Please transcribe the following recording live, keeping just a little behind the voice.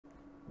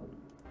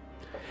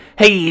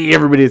Hey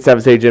everybody, it's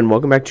savagesageyt and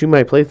welcome back to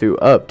my playthrough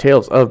of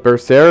Tales of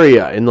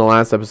Berseria. In the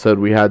last episode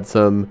we had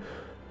some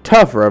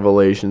tough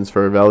revelations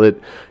for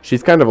Velvet.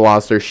 She's kind of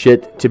lost her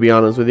shit, to be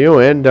honest with you,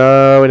 and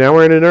now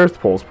we're in an Earth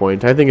Pulse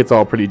point. I think it's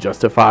all pretty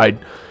justified.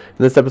 In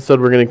this episode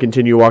we're going to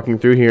continue walking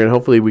through here and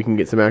hopefully we can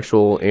get some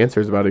actual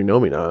answers about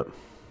Innominat.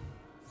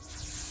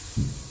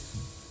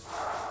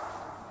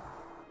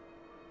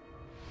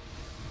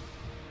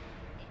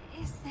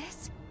 Is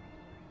this?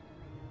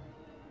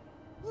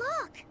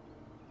 Look!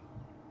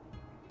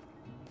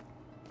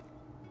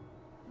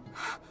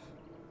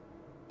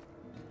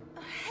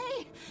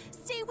 Hey,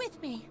 stay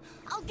with me.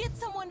 I'll get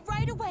someone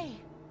right away.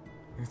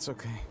 It's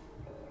okay.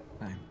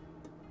 I'm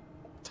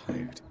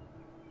tired.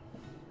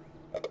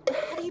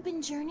 Have you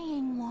been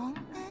journeying long,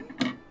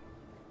 then?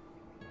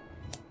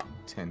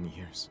 10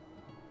 years.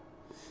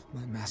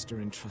 My master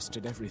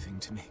entrusted everything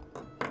to me,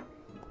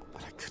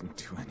 but I couldn't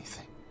do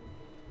anything.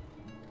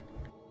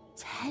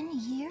 10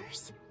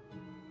 years?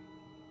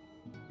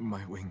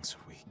 My wings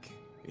are weak.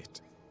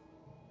 It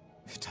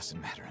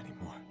doesn't matter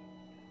anymore.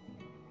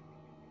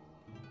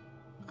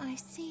 I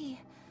see.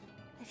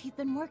 If you've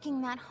been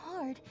working that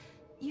hard,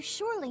 you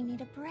surely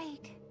need a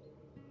break.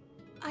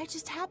 I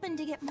just happened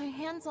to get my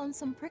hands on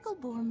some prickle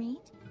boar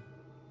meat.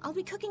 I'll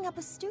be cooking up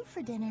a stew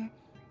for dinner.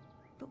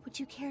 But would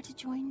you care to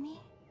join me?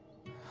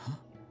 Huh?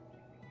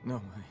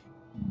 No,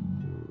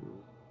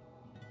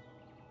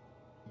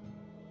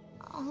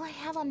 All I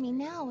have on me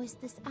now is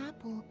this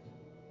apple.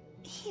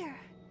 Here.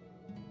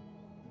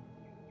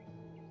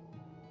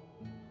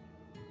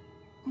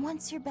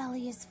 Once your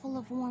belly is full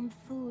of warm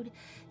food,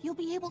 you'll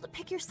be able to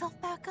pick yourself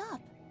back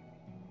up.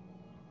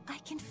 I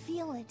can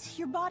feel it.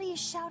 Your body is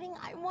shouting,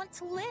 I want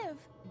to live.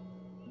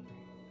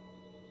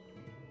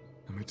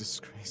 I'm a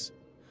disgrace.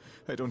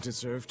 I don't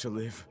deserve to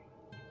live.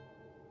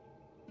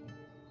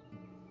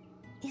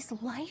 Is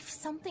life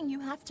something you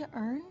have to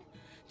earn?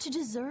 To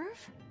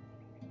deserve?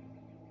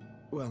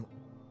 Well,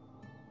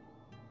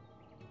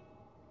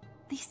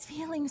 These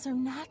feelings are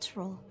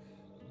natural.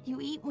 You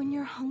eat when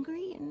you're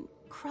hungry and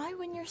cry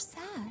when you're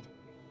sad.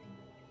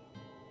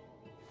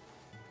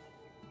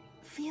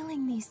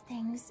 Feeling these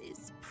things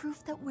is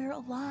proof that we're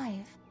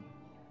alive.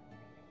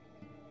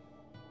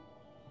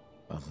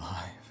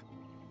 alive.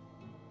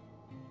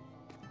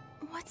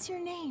 What's your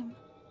name?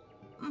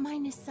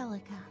 Mine is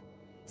Celica.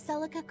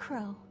 Celica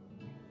Crow.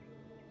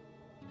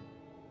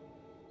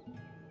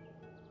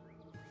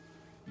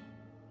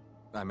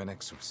 I'm an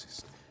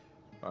exorcist.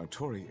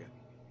 Tori...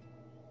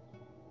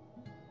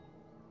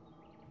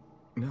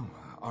 No,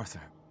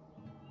 Arthur.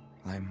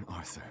 I'm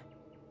Arthur.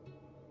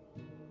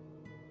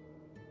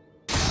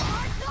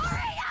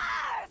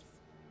 Arthurius!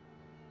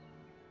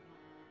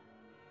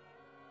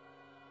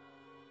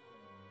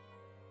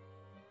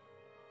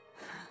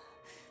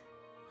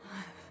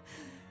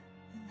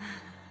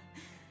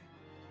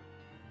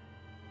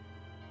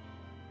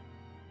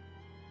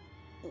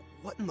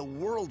 What in the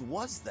world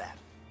was that?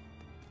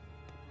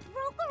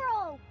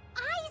 Rokuro!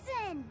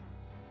 Aizen!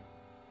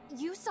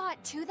 You saw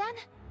it too, then?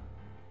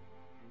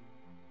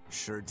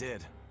 Sure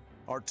did.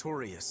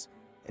 Artorius.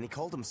 And he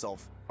called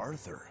himself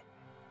Arthur.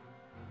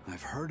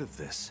 I've heard of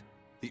this.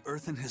 The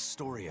Earthen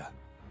Historia.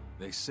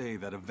 They say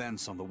that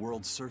events on the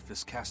world's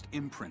surface cast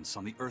imprints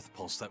on the Earth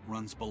Pulse that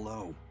runs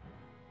below.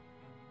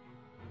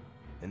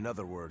 In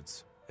other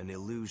words, an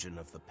illusion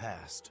of the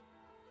past.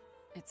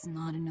 It's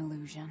not an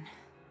illusion.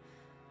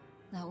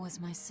 That was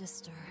my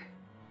sister.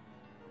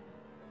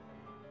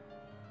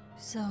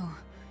 So,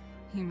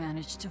 you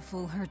managed to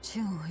fool her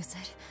too, is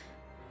it?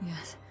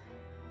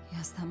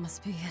 Yes, that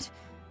must be it.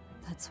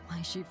 That's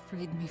why she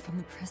freed me from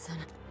the prison.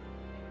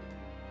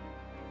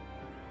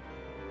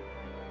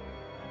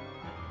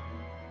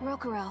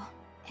 Rokuro,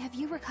 have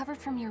you recovered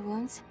from your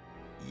wounds?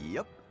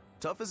 Yep.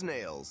 Tough as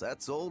nails.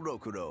 That's old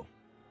Rokuro.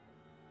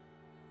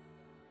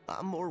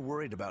 I'm more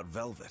worried about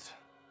Velvet.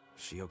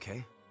 She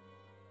okay?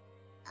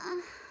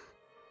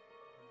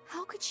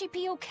 How could she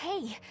be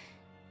okay?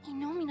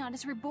 Innominat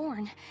is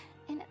reborn,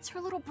 and it's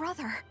her little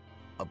brother.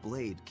 A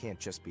blade can't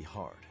just be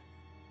hard.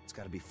 It's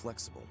gotta be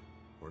flexible,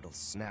 or it'll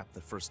snap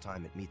the first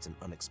time it meets an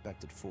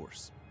unexpected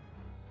force.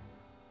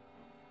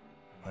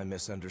 I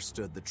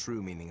misunderstood the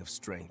true meaning of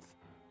strength,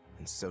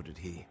 and so did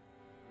he.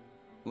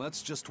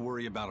 Let's just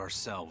worry about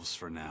ourselves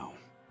for now.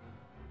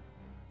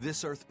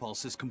 This Earth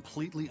Pulse is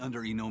completely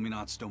under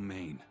Innominat's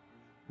domain.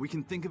 We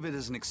can think of it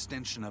as an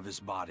extension of his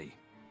body.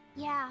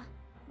 Yeah,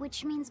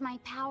 which means my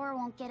power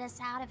won't get us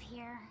out of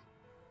here.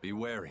 Be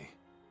wary.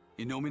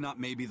 Innominat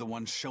may be the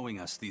one showing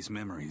us these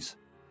memories.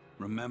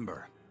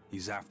 Remember,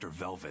 he's after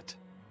Velvet.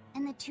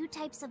 And the two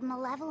types of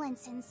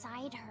malevolence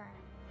inside her.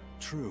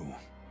 True.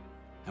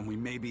 And we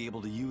may be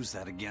able to use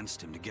that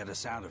against him to get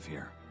us out of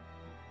here.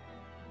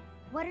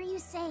 What are you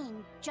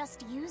saying?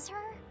 Just use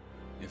her?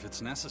 If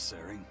it's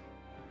necessary.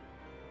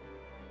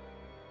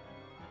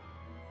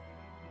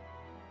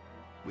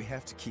 We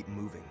have to keep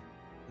moving.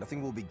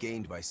 Nothing will be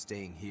gained by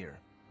staying here.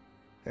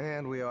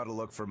 And we ought to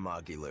look for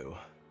Magilu.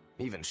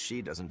 Even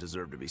she doesn't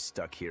deserve to be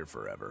stuck here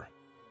forever.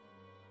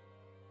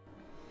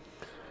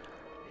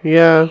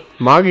 Yeah,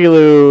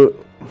 Magilu,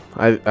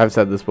 I've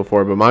said this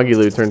before, but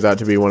Magilu turns out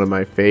to be one of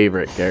my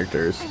favorite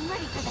characters.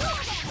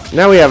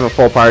 Now we have a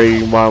full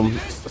party, well,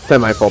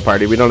 semi-full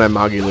party. We don't have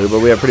Magilu, but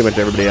we have pretty much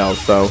everybody else,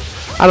 so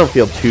I don't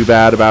feel too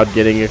bad about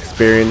getting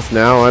experience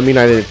now. I mean,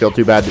 I didn't feel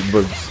too bad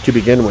to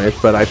begin with,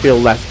 but I feel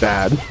less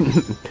bad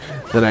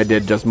than I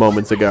did just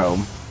moments ago.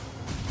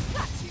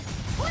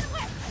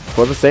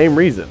 For the same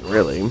reason,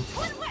 really.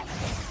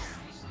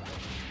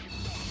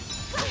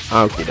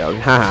 Okie doke.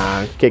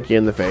 Haha. Kick you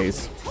in the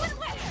face.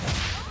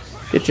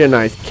 Get you a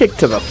nice kick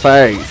to the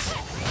face.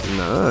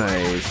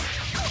 Nice.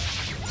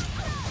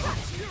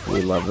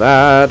 We love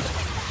that.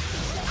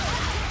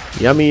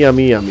 Yummy,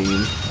 yummy,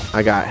 yummy.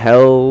 I got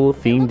hell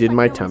fiend in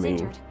my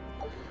tummy.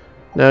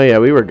 No, yeah,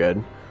 we were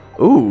good.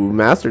 Ooh,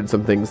 mastered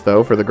some things,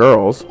 though, for the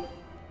girls.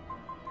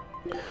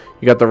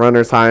 You got the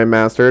runner's high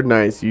mastered.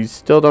 Nice. You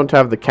still don't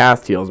have the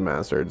cast heels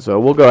mastered, so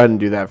we'll go ahead and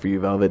do that for you,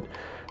 Velvet.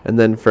 And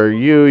then for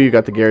you, you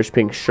got the garish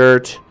pink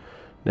shirt.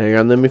 Now you're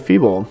on the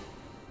Mephible.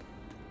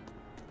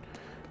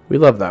 We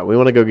love that. We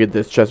want to go get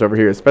this chest over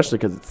here, especially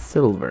because it's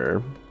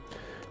silver.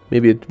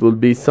 Maybe it will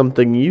be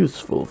something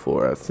useful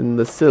for us in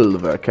the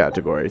silver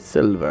category.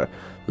 Silver.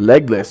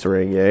 Legless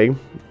ring, eh?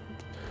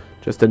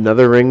 Just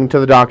another ring to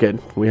the docket.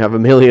 We have a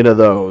million of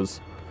those.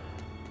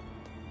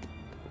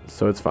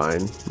 So it's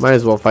fine. Might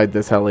as well fight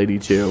this hell lady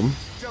too.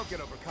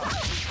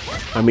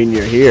 I mean,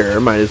 you're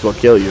here. Might as well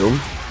kill you.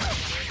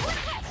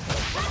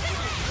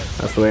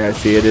 That's the way I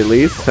see it, at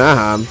least.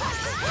 Haha.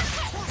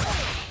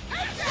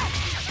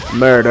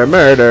 Murder,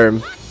 murder.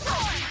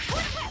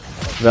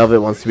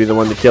 Velvet wants to be the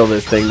one to kill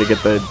this thing to get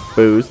the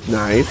boost.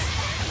 Nice.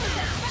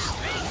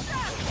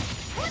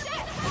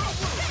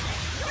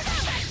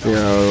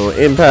 Zero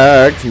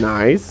impact.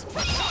 Nice.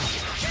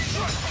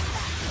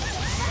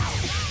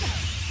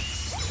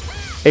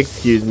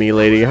 Excuse me,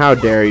 lady. How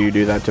dare you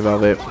do that to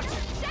Velvet?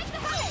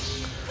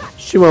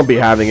 She won't be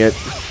having it.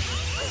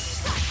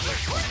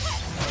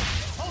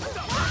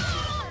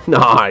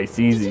 Nice.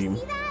 Easy.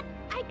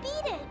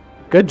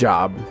 Good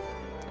job.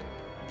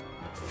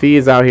 Fee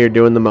is out here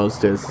doing the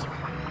mostest.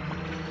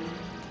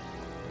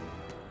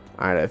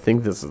 Alright, I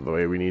think this is the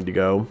way we need to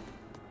go.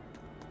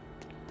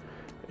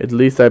 At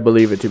least I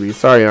believe it to be.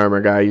 Sorry, armor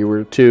guy, you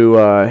were too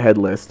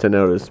headless to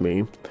notice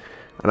me.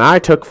 And I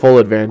took full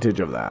advantage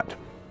of that.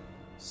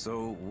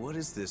 So, what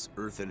is this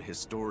earthen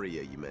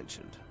hysteria you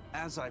mentioned?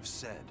 As I've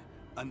said,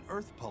 an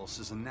earth pulse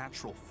is a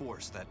natural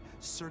force that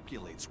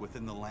circulates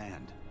within the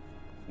land.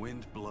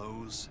 Wind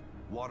blows,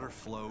 water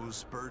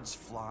flows, birds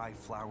fly,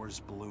 flowers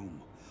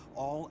bloom.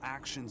 All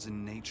actions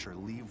in nature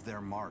leave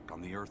their mark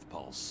on the earth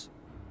pulse.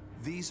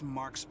 These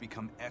marks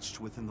become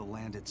etched within the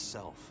land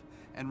itself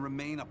and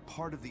remain a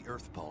part of the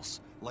earth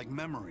pulse, like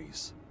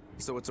memories.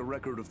 So it's a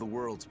record of the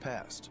world's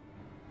past.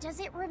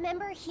 Does it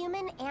remember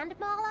human and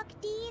Moloch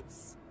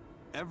deeds?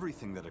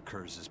 Everything that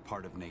occurs is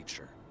part of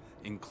nature,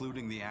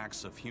 including the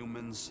acts of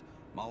humans,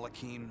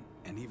 Malachim,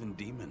 and even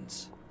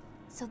demons.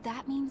 So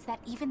that means that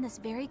even this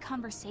very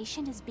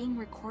conversation is being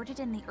recorded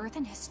in the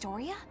Earthen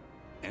Historia?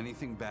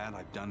 Anything bad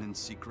I've done in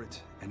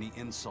secret, any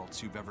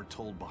insults you've ever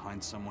told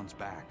behind someone's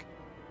back,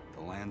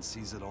 the land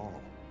sees it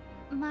all.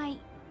 My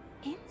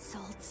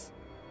insults?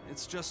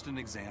 It's just an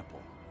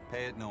example.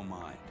 Pay it no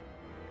mind.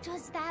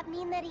 Does that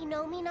mean that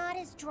Innominat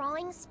is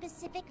drawing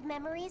specific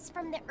memories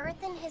from the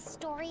Earthen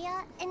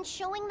Historia and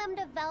showing them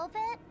to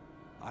Velvet?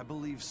 I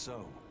believe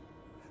so.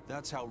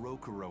 That's how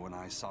Rokuro and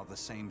I saw the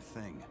same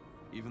thing,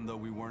 even though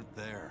we weren't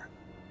there.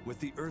 With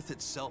the Earth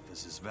itself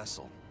as his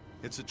vessel.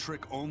 It's a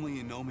trick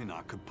only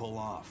Innominat could pull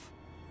off.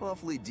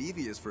 Awfully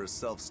devious for a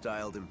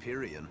self-styled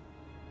Empyrean.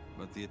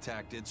 But the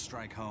attack did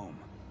strike home.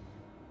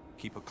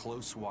 Keep a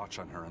close watch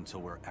on her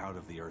until we're out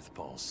of the Earth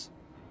Pulse.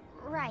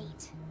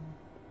 Right.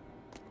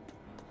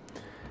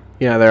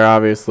 Yeah, they're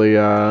obviously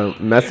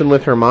messing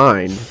with her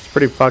mind. It's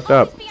pretty fucked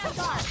up.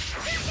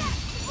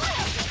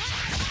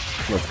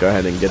 Let's go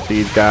ahead and get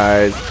these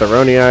guys.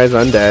 Theroni Eyes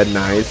undead.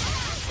 Nice.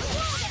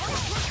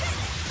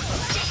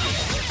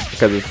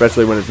 Because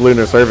especially when it's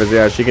lunar surface,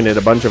 yeah, she can hit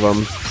a bunch of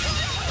them.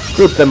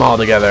 Group them all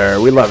together.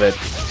 We love it.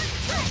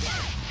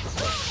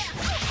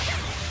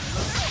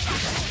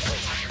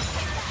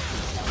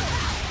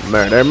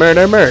 Murder,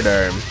 murder,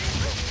 murder.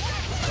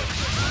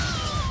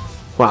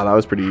 Wow, that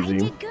was pretty easy. I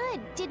did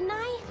good, didn't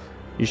I?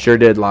 You sure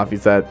did,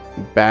 Laphicet.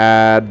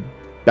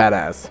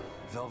 Badass.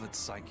 Velvet's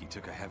psyche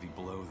took a heavy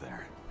blow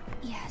there.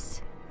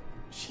 Yes.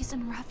 She's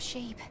in rough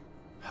shape.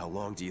 How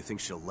long do you think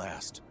she'll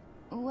last?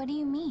 What do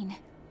you mean?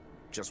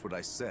 Just what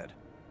I said.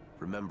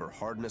 Remember,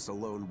 hardness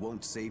alone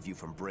won't save you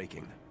from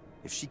breaking.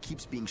 If she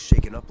keeps being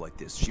shaken up like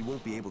this, she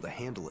won't be able to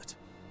handle it.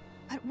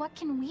 But what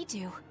can we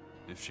do?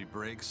 If she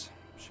breaks,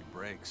 she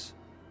breaks.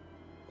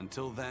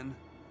 Until then,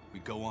 we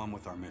go on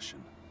with our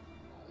mission.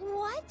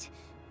 What?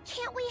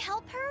 Can't we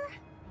help her?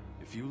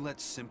 If you let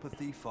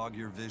sympathy fog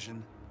your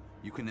vision,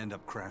 you can end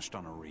up crashed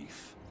on a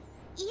reef.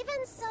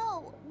 Even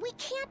so, we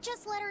can't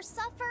just let her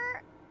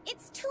suffer.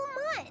 It's too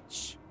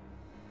much.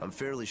 I'm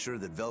fairly sure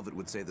that Velvet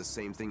would say the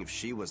same thing if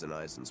she was in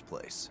Eisen's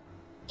place.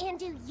 And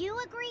do you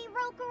agree,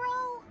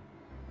 Rokuro?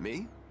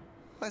 Me?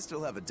 I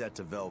still have a debt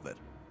to Velvet.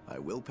 I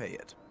will pay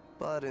it.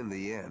 But in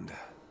the end,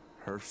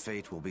 her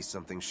fate will be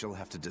something she'll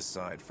have to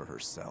decide for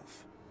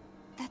herself.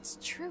 That's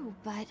true,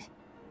 but...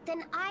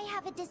 Then I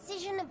have a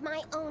decision of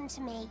my own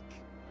to make.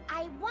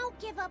 I won't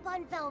give up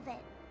on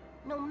Velvet,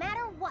 no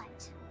matter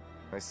what.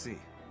 I see.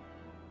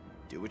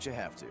 Do what you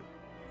have to.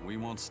 We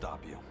won't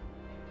stop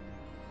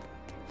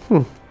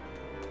you.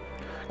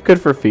 Good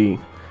for Fee.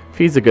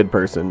 Fee's a good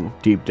person,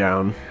 deep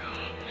down.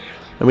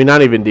 I mean,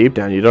 not even deep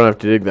down. You don't have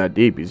to dig that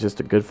deep. He's just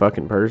a good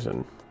fucking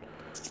person.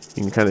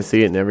 You can kind of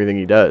see it in everything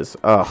he does.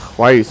 Ugh,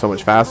 why are you so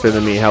much faster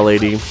than me, Hell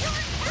Lady?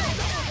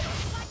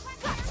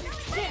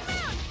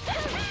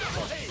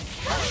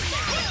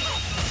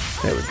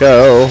 There we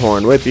go.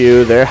 Horn whip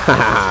you. There.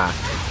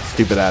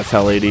 Stupid ass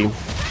Hell Lady.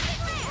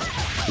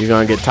 You're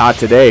gonna get taught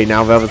today.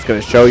 Now Velvet's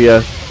gonna show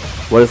you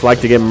what it's like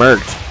to get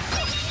murked.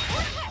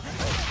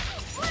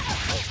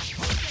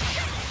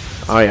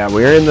 Oh yeah,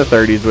 we're in the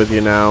 30s with you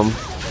now.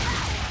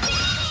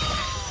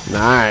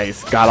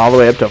 Nice. Got all the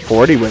way up to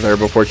 40 with her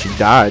before she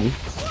died.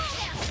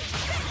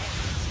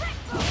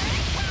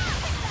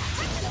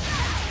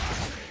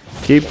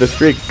 Keep the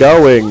streak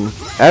going.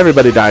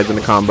 Everybody dies in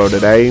a combo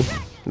today.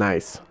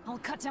 Nice. I'll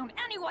cut down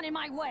anyone in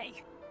my way.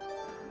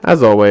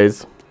 As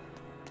always.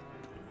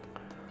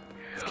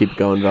 Let's keep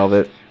going,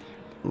 Velvet.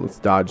 Let's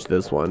dodge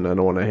this one. I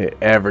don't want to hit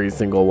every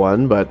single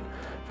one, but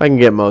if I can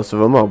get most of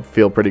them, I'll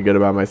feel pretty good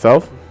about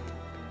myself.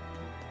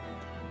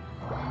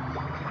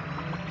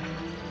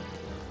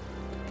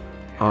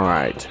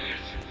 Alright.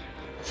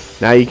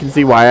 Now you can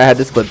see why I had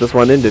to split this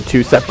one into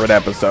 2 separate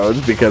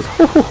episodes, because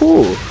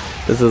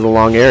this is a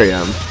long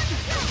area.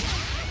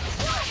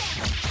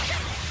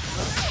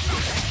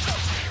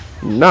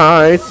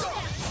 Nice.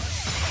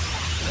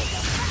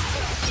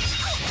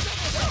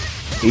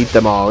 Eat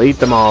them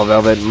all,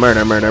 Velvet.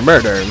 Murder, murder,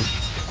 murder.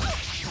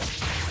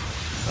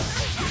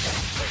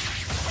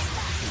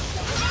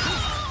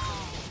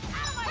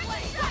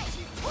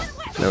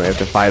 Now we have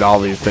to fight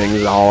all these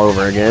things all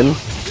over again.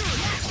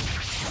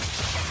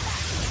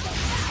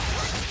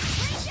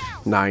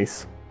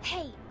 Nice.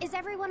 Hey, is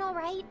everyone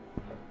alright?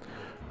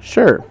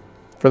 Sure.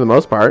 For the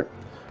most part.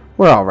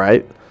 We're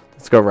alright.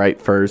 Let's go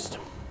right first.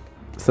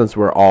 Since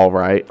we're all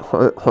right.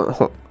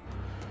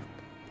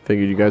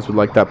 Figured you guys would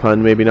like that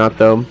pun. Maybe not,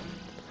 though.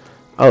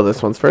 Oh,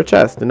 this one's for a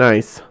chest.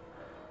 Nice.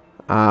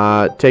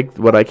 Take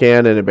what I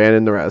can and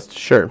abandon the rest.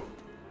 Sure.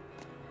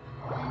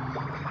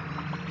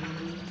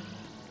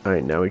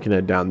 Alright, now we can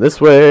head down this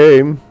way.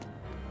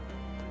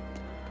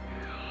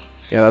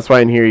 Yeah, that's why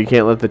in here you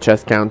can't let the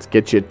chest counts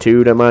get you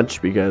too much,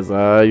 because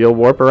you'll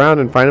warp around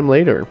and find them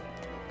later.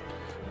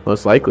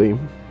 Most likely.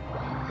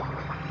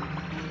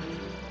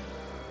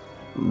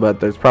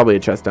 But there's probably a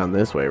chest down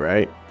this way,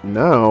 right?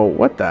 No,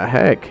 what the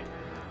heck?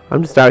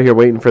 I'm just out here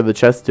waiting for the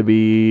chest to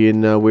be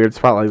in a weird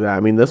spot like that. I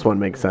mean, this one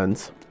makes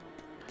sense.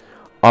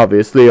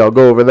 Obviously, I'll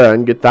go over there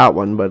and get that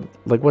one, but,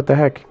 like, what the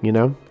heck, you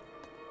know?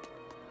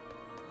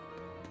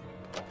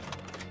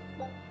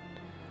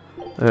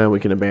 And we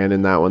can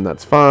abandon that one,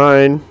 that's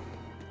fine.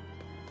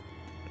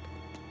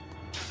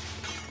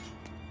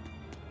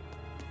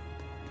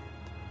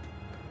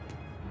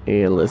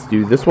 And let's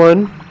do this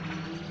one.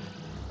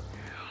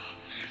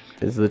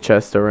 Is the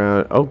chest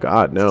around? Oh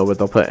god, no, but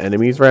they'll put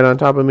enemies right on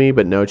top of me,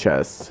 but no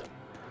chests.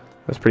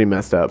 That's pretty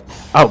messed up.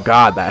 Oh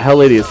god, that Hell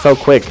Lady is so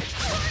quick.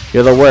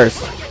 You're the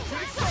worst.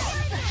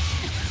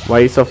 Why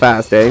are you so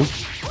fast, eh?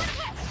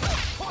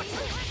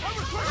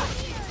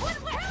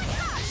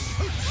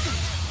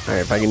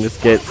 Alright, if I can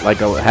just get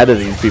like ahead of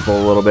these people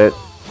a little bit.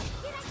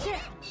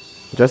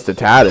 Just a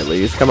tad at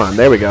least. Come on,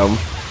 there we go.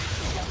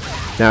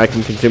 Now I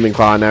can Consuming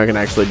Claw, now I can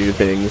actually do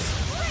things.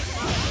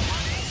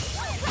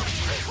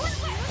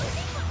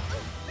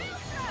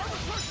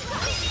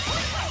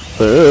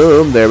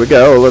 Boom, there we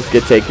go. Let's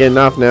get taken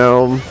off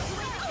now.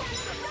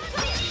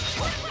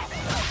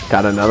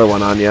 Got another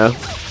one on ya.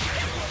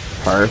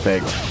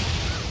 Perfect.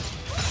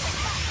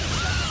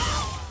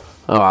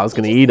 Oh, I was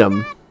gonna eat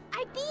him.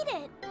 I beat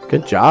it.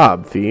 Good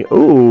job, Fee.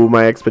 Ooh,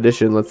 my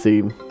expedition. Let's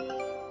see.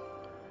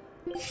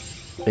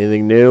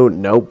 Anything new?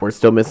 Nope, we're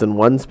still missing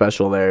one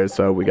special there,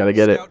 so we gotta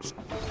get it.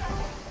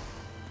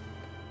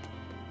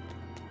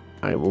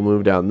 Alright, we'll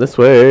move down this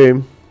way.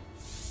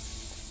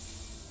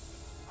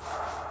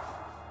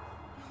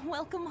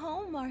 Welcome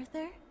home,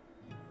 Arthur.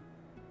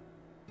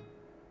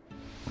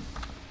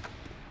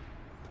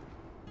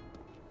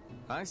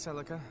 Hi,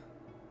 Celica.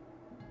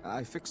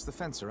 I fixed the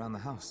fence around the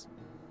house.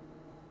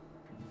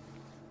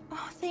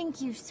 Oh,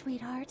 thank you,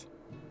 sweetheart.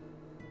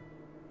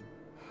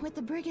 With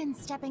the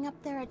brigands stepping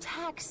up their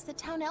attacks, the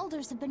town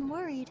elders have been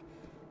worried.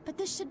 But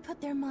this should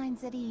put their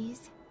minds at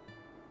ease.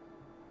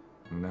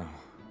 No.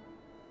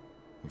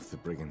 If the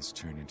brigands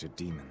turn into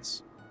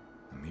demons,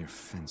 a mere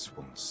fence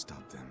won't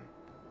stop them.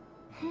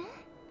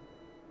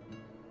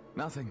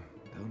 Nothing.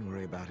 Don't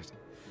worry about it.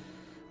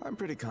 I'm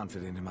pretty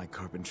confident in my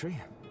carpentry.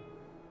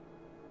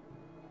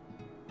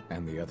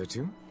 And the other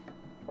two?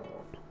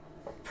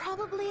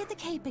 Probably at the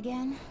Cape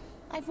again.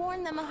 I've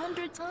warned them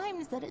 100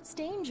 times that it's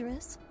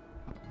dangerous.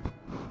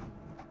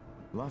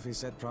 Luffy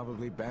said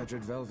probably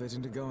badgered Velvet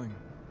into going.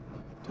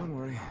 Don't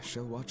worry,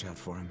 she'll watch out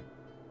for him.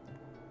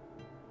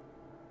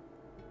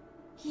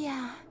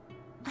 Yeah,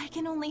 I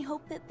can only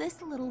hope that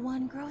this little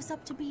one grows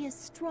up to be as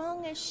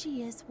strong as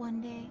she is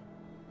one day.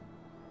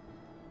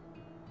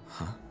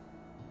 Huh?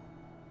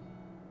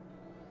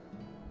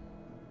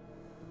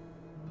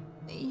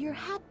 You're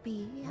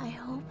happy, I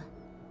hope.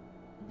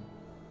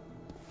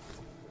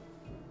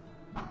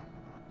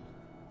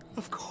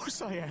 Of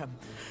course I am.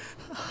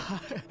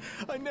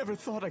 I never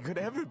thought I could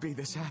ever be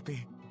this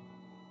happy.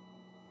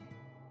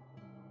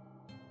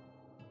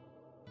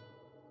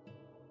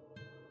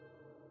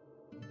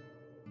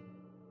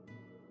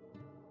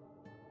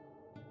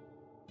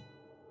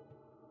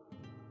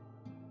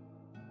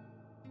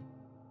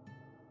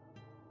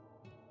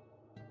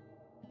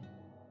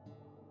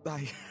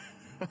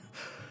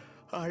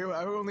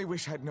 I only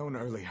wish I'd known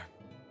earlier.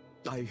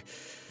 I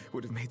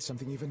would have made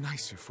something even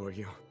nicer for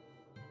you.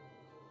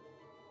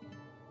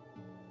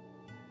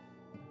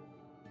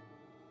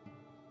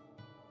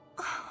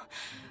 Oh,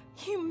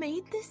 you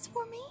made this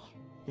for me?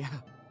 Yeah,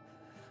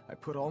 I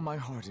put all my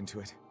heart into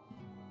it.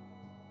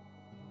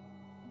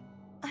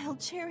 I'll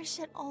cherish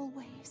it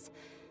always.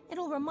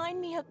 It'll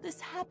remind me of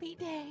this happy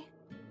day.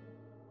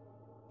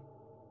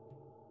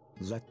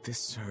 Let this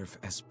serve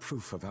as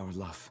proof of our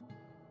love.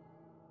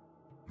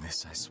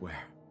 This I swear.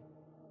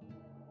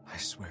 I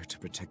swear to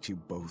protect you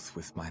both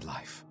with my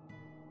life.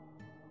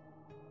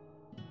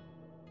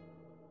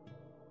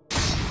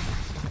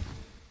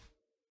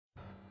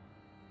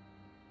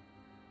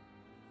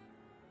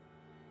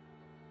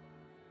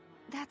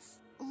 That's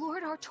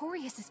Lord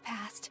Artorias'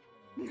 past.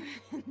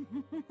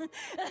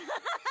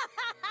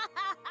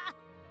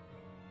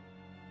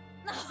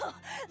 Oh,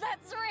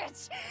 that's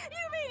rich!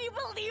 You made you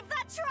believe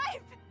that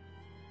tripe!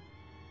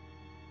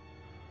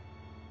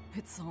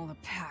 It's all a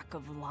pack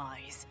of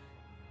lies.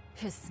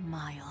 His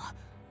smile,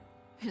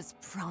 his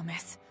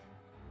promise,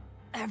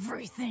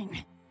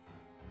 everything.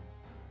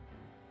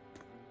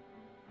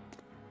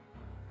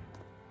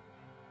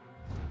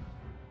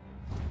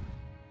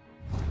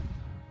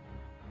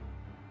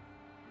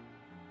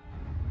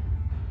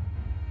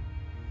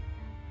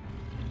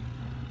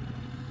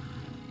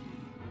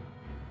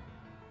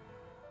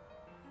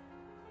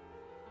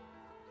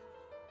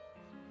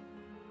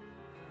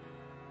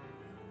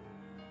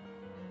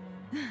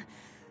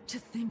 To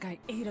think I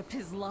ate up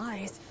his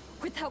lies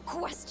without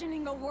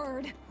questioning a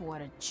word. What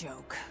a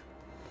joke.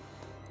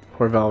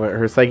 Poor Velvet.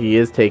 Her psyche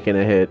is taking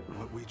a hit.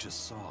 What we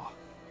just saw.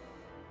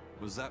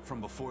 Was that from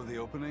before the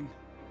opening?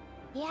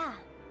 Yeah.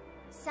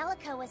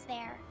 Celica was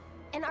there,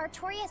 and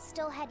Artorias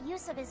still had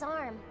use of his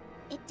arm.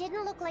 It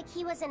didn't look like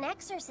he was an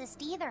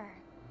exorcist either.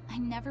 I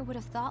never would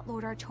have thought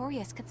Lord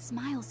Artorias could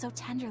smile so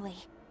tenderly.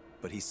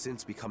 But he's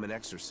since become an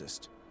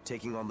exorcist,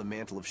 taking on the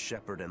mantle of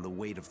shepherd and the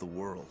weight of the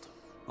world.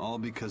 All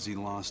because he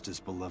lost his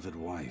beloved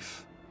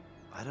wife.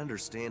 I'd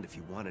understand if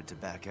you wanted to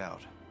back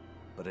out,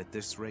 but at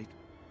this rate,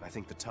 I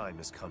think the time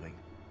is coming.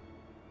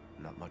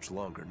 Not much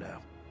longer now.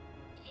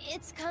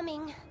 It's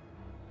coming.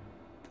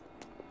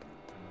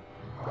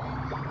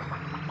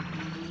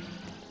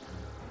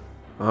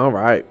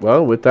 Alright,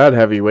 well, with that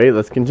heavyweight,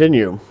 let's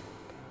continue.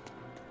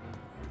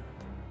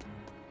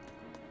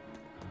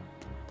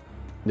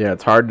 Yeah,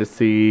 it's hard to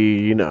see,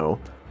 you know,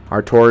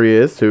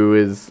 Artorias, who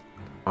is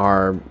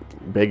our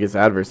biggest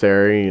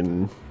adversary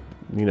and,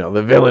 you know,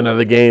 the villain of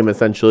the game,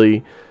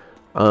 essentially,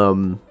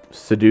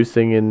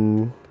 seducing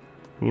and,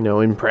 you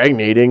know,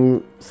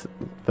 impregnating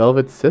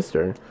Velvet's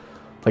sister.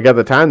 Like, at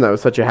the time, that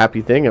was such a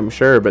happy thing, I'm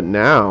sure, but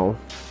now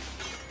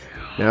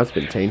it's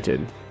been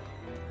tainted.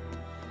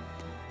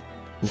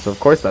 And so, of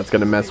course, that's going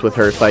to mess with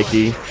her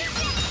psyche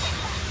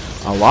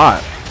a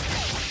lot.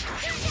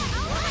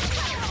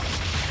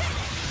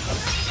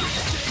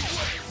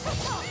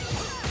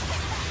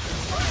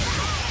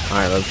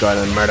 Alright, let's go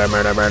ahead and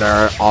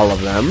murder all of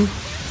them.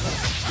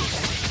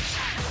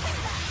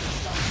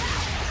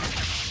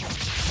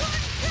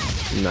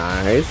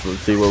 Nice.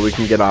 Let's see what we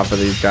can get off of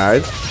these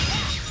guys.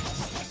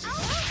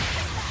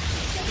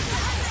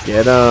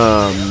 Get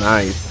them.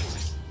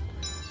 Nice.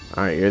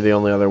 Alright, you're the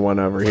only other one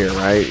over here,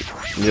 right?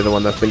 You're the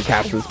one that's been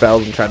casting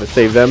spells and trying to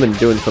save them and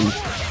doing some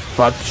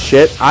fucked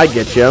shit. I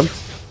get you.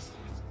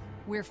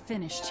 We're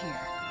finished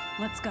here.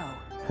 Let's go.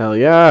 Hell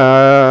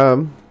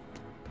yeah.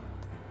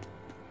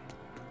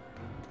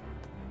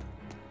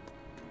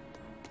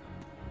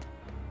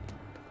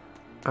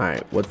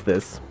 Alright, what's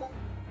this?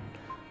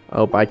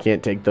 Oh, I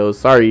can't take those.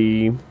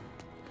 Sorry.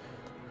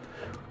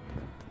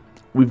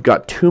 We've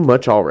got too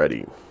much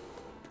already.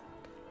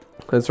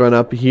 Let's run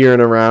up here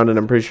and around, and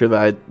I'm pretty sure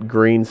that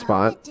green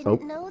spot.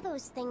 Didn't know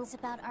those things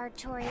about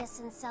Artorias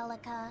and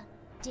Celica,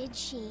 did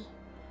she?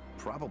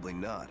 Probably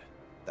not.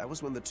 That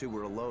was when the two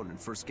were alone and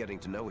first getting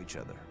to know each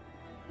other.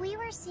 We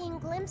were seeing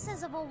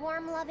glimpses of a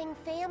warm, loving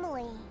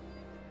family.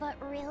 But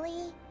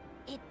really,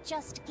 it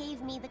just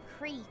gave me the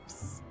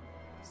creeps.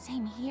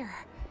 Same here.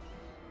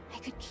 I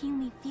could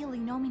keenly feel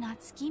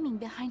Inominat scheming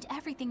behind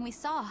everything we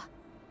saw.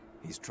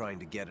 He's trying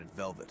to get at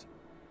Velvet.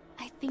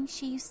 I think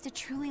she used to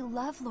truly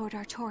love Lord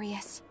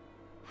Artorias.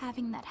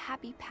 Having that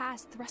happy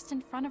past thrust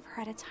in front of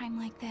her at a time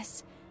like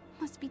this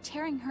must be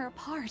tearing her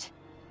apart.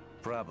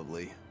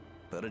 Probably,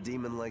 but a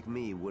demon like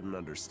me wouldn't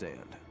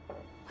understand.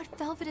 What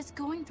Velvet is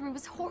going through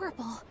is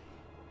horrible.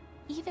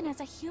 Even as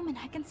a human,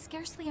 I can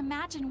scarcely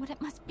imagine what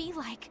it must be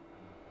like.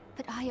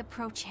 But I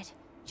approach it,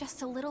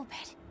 just a little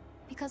bit,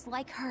 because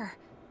like her,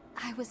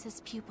 I was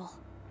his pupil.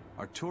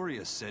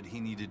 Artorias said he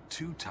needed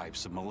 2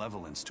 types of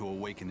malevolence to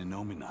awaken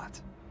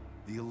Innominat.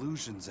 The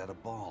illusions at a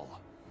ball,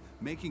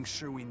 making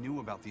sure we knew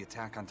about the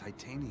attack on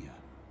Titania,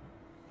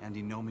 and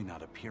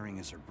Innominat appearing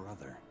as her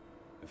brother.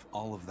 If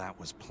all of that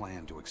was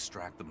planned to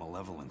extract the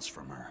malevolence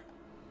from her,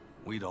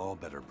 we'd all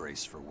better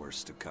brace for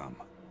worse to come.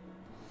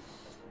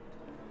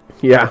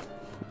 Yeah,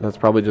 that's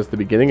probably just the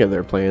beginning of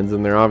their plans,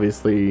 and they're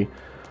obviously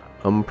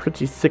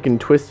pretty sick and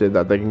twisted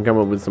that they can come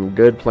up with some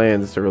good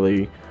plans to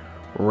really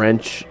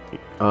wrench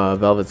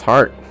Velvet's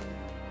heart.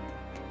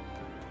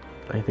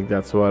 I think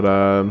that's what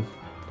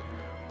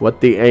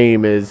the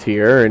aim is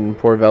here, and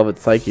poor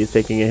Velvet's psyche is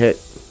taking a hit.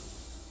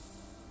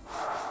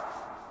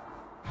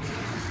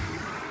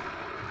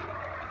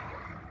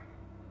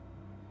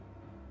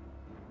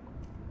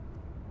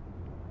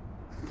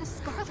 The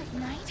Scarlet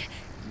Knight?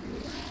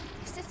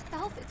 This is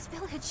Velvet's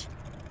village.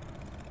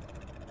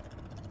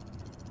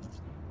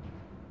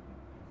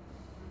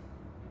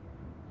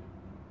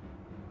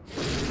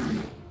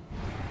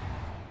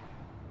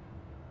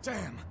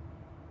 Damn!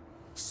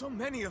 So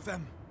many of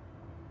them!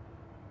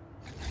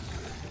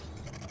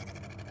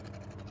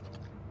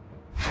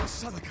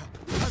 Celica,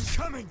 I'm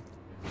coming!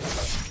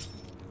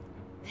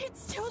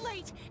 It's too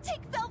late!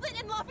 Take Velvet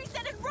and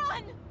Laphicet and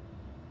run!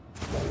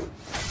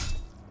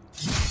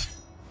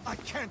 I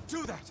can't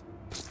do that!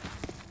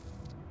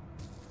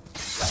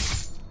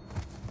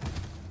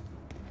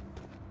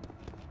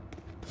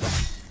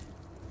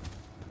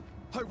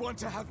 I want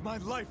to have my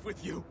life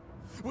with you,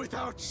 with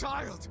our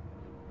child!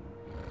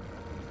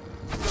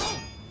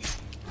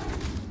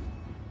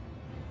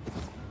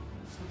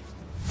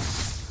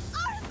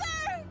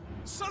 Arthur!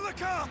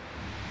 Celica!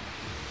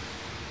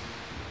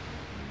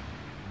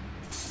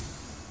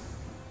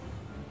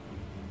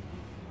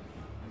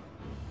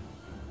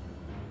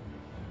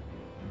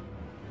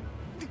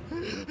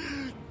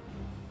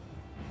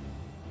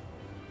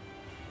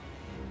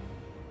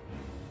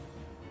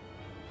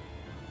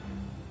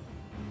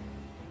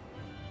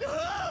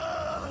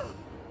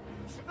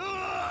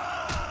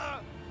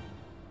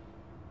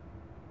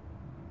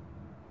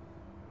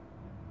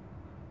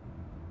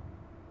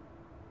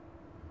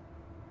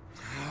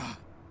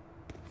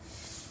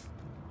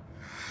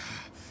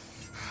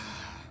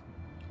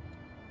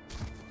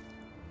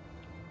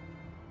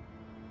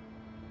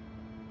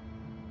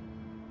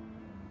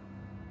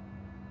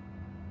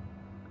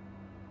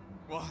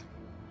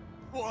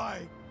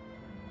 Why?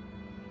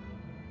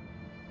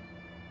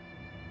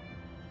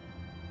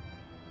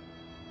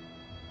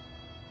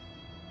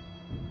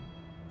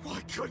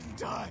 Why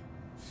couldn't I?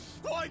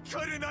 Why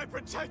couldn't I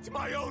protect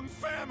my own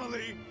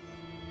family?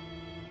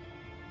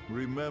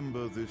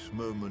 Remember this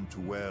moment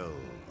well,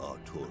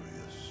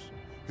 Artorias.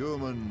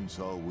 Humans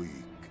are weak,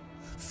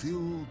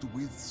 filled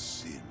with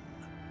sin.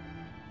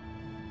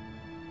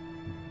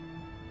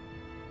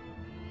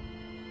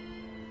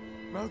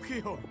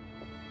 Melchior!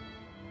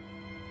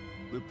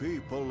 The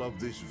people of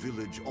this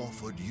village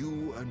offered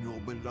you and your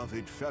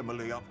beloved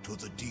family up to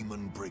the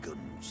demon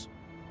brigands.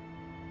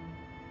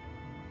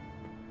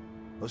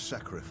 A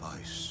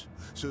sacrifice,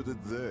 so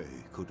that they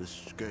could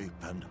escape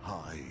and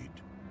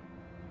hide.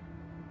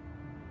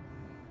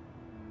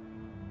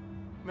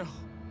 No,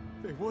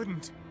 they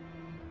wouldn't.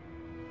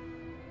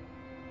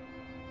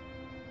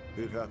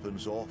 It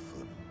happens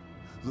often.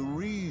 The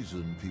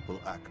reason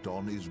people act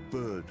on is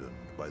burdened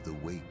by the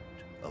weight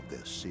of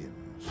their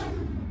sins.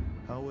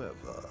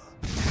 However,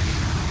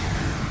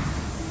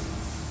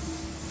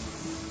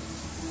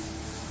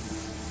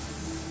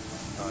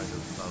 I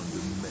have found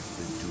a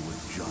method to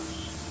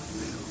adjust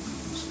their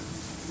reason.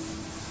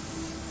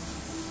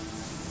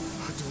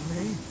 A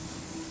domain?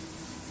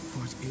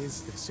 What is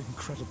this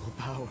incredible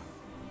power?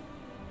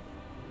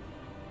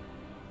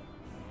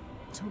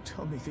 Don't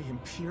tell me the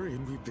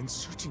Empyrean we've been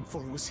searching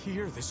for was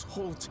here this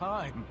whole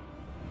time.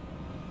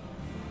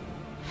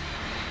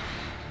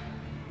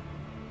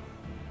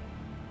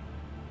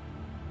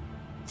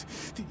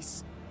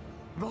 These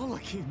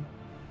Malachim.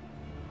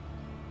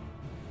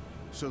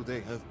 So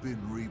they have been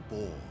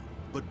reborn,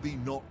 but be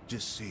not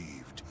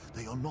deceived.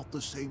 They are not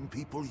the same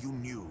people you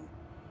knew.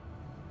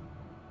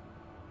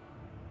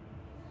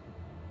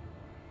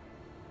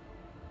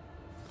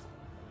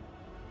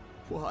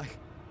 Why?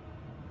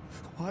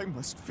 Why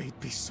must fate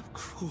be so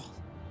cruel?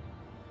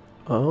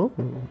 Oh.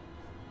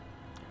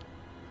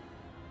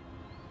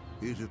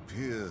 It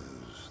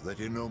appears that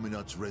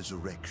Innominat's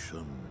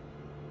resurrection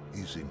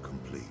is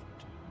incomplete.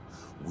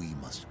 We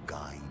must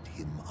guide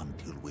him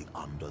until we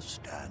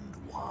understand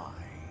why.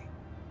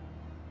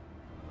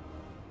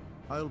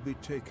 I'll be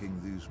taking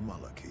these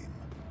Malachim.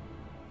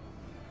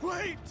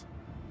 Wait!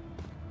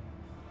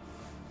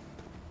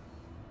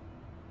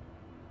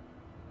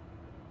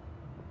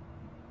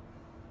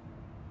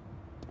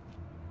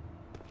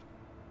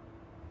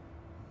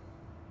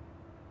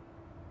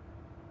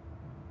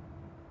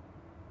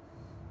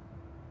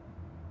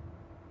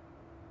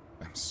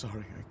 I'm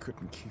sorry I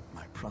couldn't keep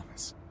my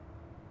promise.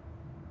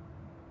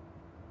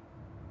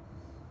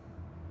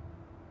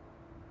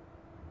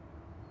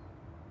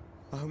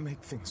 I'll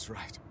make things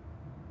right.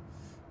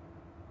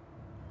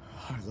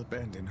 I'll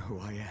abandon who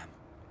I am.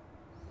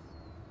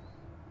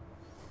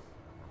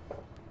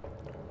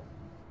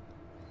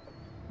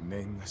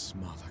 Nameless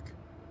Moloch,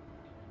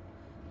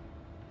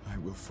 I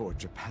will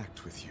forge a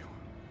pact with you.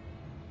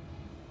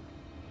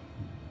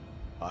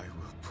 I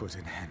will put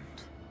an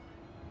end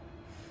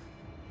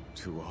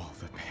to all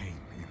the pain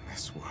in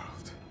this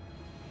world.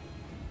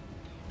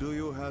 Do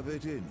you have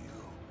it in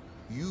you?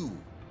 You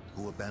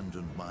who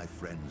abandoned my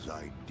friend's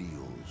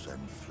ideals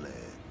and fled.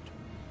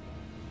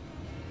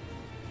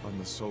 On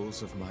the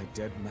souls of my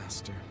dead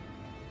master,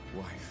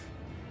 wife,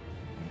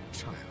 and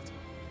child.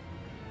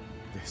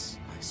 This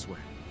I swear.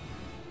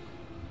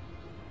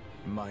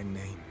 My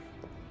name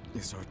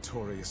is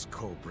Artorius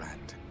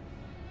Colbrand.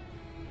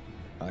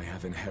 I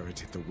have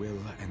inherited the will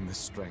and the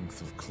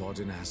strength of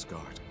Claudin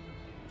Asgard,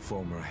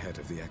 former head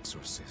of the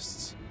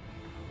Exorcists.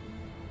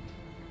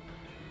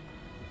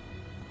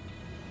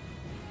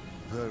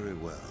 Very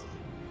well.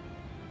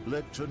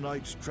 Let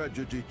tonight's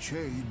tragedy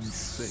change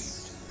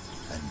fate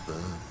and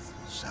birth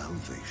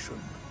salvation.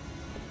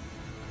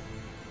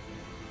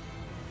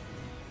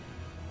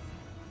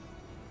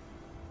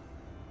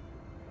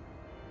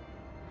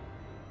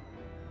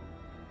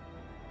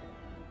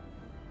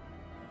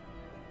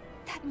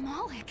 That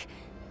Moloch,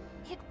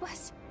 it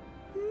was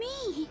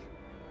me.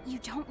 You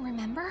don't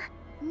remember?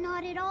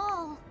 Not at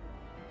all.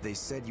 They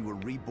said you were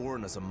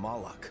reborn as a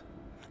Moloch.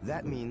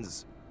 That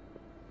means...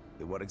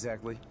 what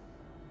exactly?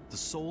 The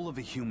soul of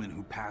a human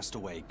who passed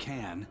away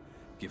can,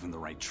 given the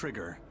right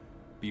trigger,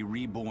 be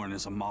reborn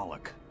as a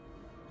Moloch.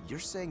 You're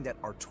saying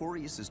that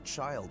Artorius'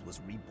 child was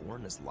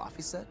reborn as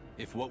Laphicet?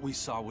 If what we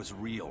saw was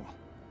real,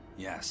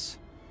 yes.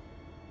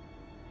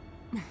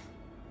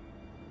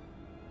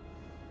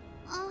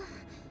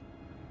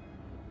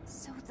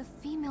 So the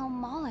female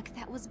Moloch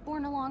that was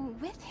born along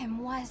with him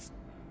was...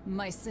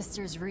 My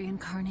sister's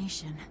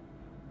reincarnation.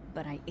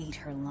 But I ate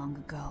her long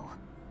ago.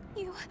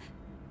 You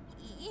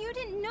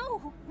didn't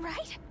know,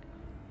 right?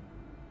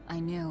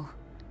 I knew.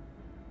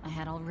 I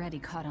had already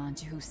caught on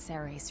to who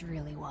Ceres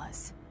really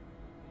was.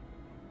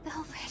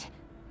 Velvet.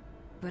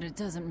 But it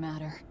doesn't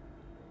matter.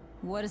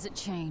 What does it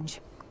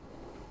change?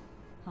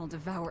 I'll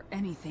devour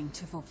anything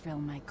to fulfill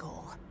my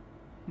goal.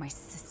 My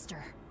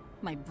sister,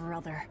 my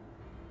brother,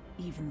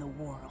 even the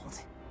world.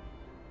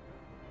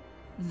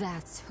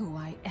 That's who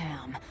I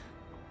am.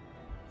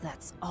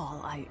 That's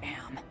all I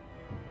am.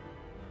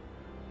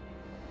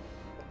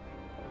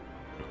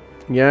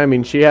 Yeah, I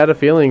mean, she had a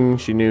feeling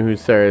she knew who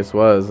Ceres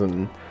was,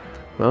 and,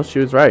 well, she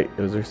was right.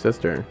 It was her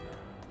sister.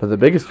 But the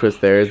biggest twist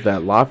there is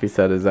that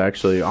Laphicet is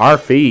actually,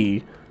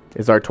 Arfi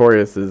is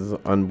Artorius'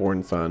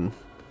 unborn son.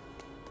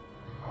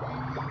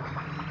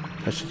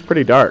 That's just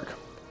pretty dark.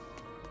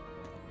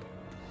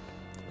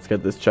 Let's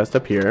get this chest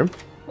up here.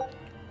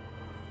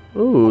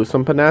 Ooh,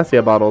 some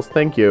Panacea bottles,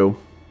 thank you.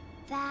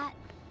 That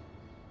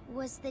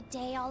was the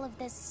day all of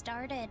this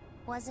started,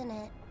 wasn't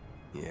it?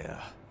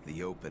 Yeah,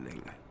 the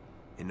opening.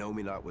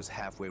 Innominat was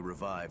halfway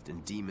revived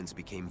and demons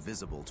became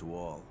visible to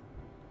all.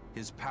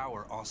 His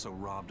power also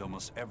robbed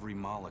almost every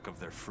Moloch of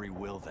their free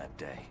will that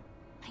day.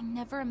 I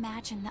never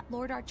imagined that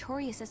Lord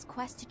Artorius'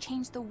 quest to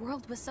change the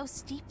world was so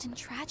steeped in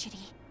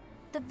tragedy.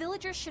 The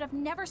villagers should have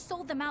never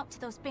sold them out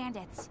to those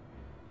bandits.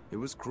 It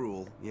was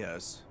cruel,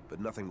 yes, but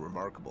nothing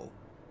remarkable.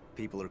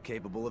 People are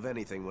capable of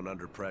anything when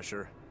under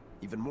pressure.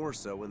 Even more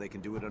so when they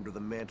can do it under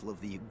the mantle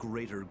of the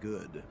greater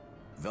good.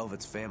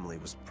 Velvet's family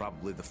was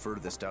probably the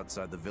furthest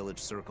outside the village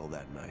circle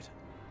that night.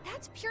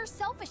 That's pure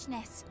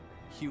selfishness.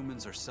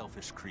 Humans are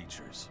selfish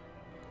creatures.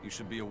 You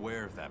should be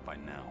aware of that by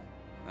now.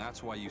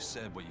 That's why you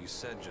said what you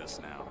said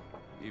just now,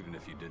 even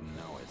if you didn't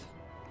know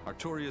it.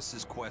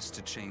 Artorius' quest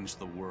to change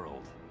the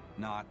world,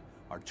 not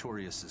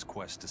Artorius'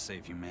 quest to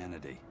save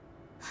humanity.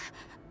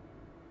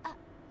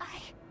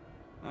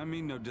 I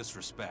mean no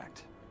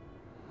disrespect.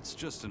 It's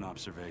just an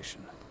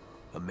observation.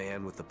 A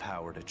man with the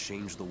power to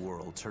change the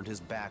world turned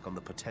his back on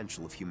the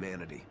potential of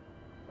humanity.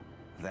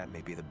 That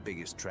may be the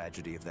biggest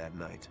tragedy of that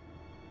night.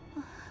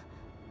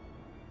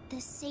 The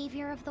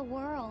savior of the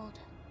world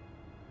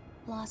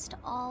lost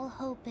all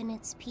hope in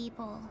its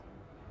people.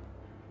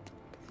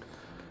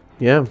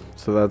 Yeah,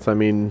 so that's, I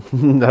mean,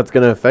 that's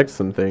going to affect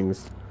some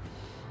things,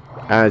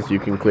 as you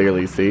can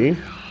clearly see.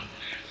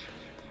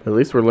 At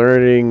least we're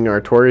learning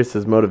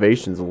Artorius'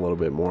 motivations a little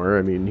bit more.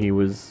 I mean, he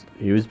was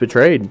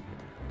betrayed,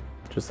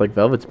 just like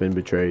Velvet's been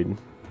betrayed.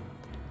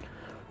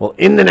 Well,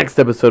 in the next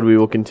episode, we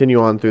will continue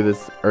on through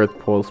this Earth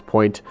Pulse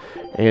point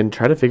and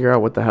try to figure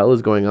out what the hell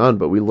is going on.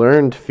 But we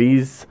learned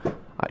Fee's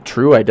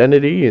true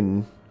identity,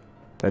 and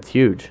that's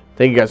huge.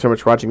 Thank you guys so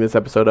much for watching this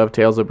episode of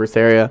Tales of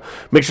Berseria.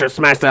 Make sure to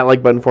smash that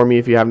like button for me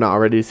if you have not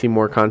already to see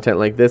more content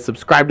like this.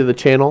 Subscribe to the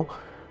channel.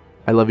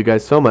 I love you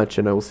guys so much,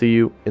 and I will see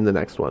you in the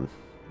next one.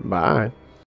 Bye.